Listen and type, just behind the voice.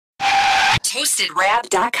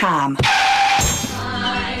toastedrav.com.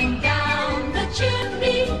 Climb down the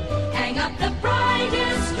chimney, hang up the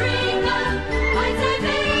brightest string of lights I've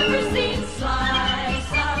ever seen.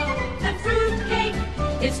 Slice out the fruitcake,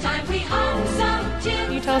 it's time we hung some tin.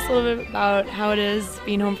 Can you tell us a little bit about how it is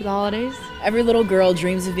being home for the holidays? Every little girl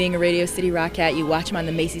dreams of being a Radio City Rockette. You watch them on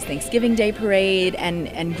the Macy's Thanksgiving Day Parade,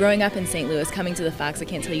 and growing up in St. Louis, coming to the Fox, I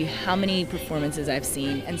can't tell you how many performances I've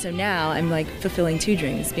seen. And so now I'm like fulfilling two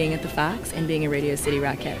dreams, being at the Fox and being a Radio City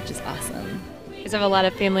Rockette, which is awesome. You guys have a lot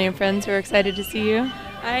of family and friends who are excited to see you.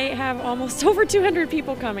 I have almost over 200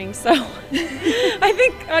 people coming, so I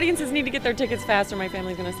think audiences need to get their tickets fast or my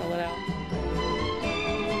family's going to sell it out.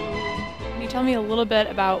 Can you tell me a little bit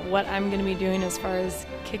about what I'm going to be doing as far as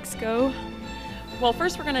kicks go? Well,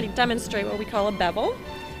 first we're going to demonstrate what we call a bevel,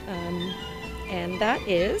 and that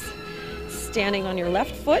is standing on your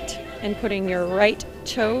left foot and putting your right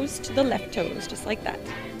toes to the left toes, just like that.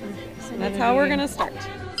 So that's how we're going to start.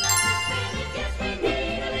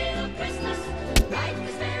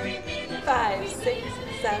 5, 6,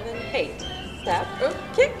 7, 8. Step,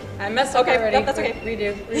 kick. I messed up already. Yep, that's okay.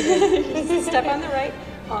 Redo. Step on the right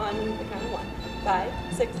on the count of 1. 5,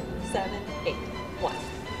 6, 7, 8. 1,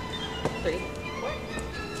 3, 4,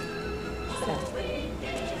 7,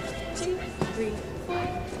 2, 3, 4,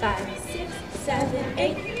 5, 6, 7,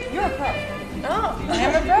 8. You're a pro. Oh, I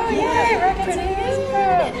am a pro, yay! Rockette City is a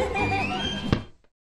pro!